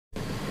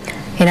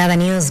In other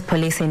news,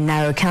 police in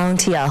Narok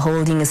County are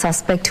holding a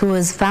suspect who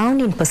was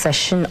found in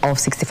possession of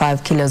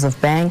 65 kilos of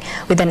Bhang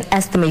with an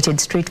estimated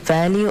street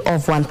value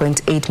of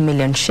 1.8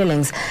 million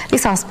shillings. The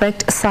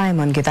suspect,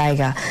 Simon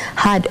Githaiga,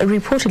 had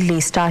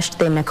reportedly stashed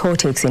the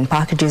narcotics in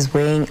packages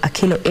weighing a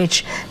kilo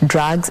each.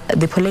 Drugs.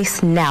 The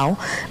police now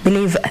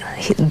believe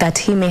that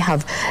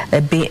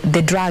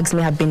the drugs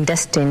may have been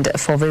destined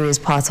for various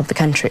parts of the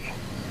country.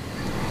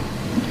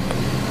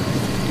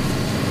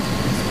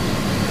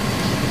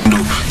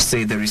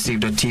 Say they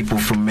received a tip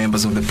from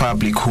members of the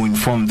public who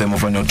informed them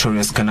of a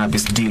notorious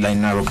cannabis dealer in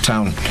Narok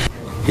Town.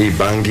 Hii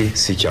bangi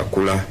si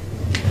chakula,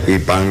 hii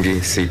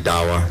bangi si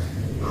dawa,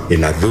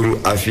 inadhuru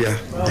afya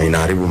na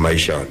inaharibu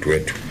maisha ya watu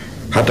wetu.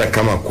 Hata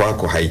kama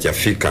kwako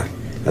haijafika,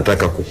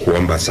 nataka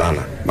kukuomba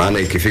sana, maana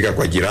ikifika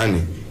kwa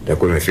jirani,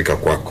 itakuwa imefika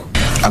kwako.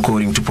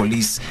 According to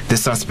police, the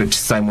suspect,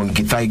 Simon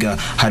Githaiga,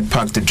 had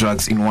packed the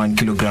drugs in 1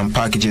 kilogram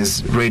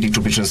packages ready to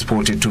be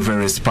transported to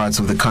various parts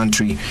of the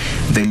country.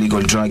 The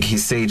illegal drug, he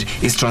said,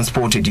 is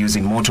transported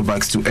using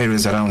motorbikes to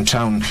areas around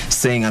town,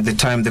 saying at the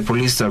time the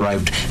police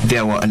arrived,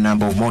 there were a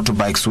number of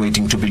motorbikes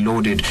waiting to be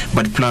loaded,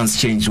 but plans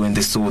changed when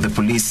they saw the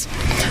police.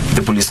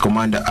 The police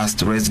commander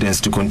asked residents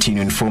to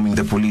continue informing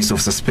the police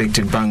of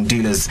suspected Bhang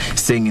dealers,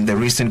 saying in the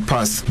recent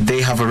past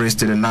they have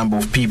arrested a number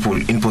of people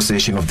in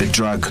possession of the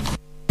drug.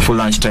 For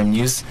Lunchtime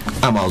News,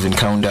 I'm Alvin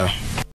Kaunda.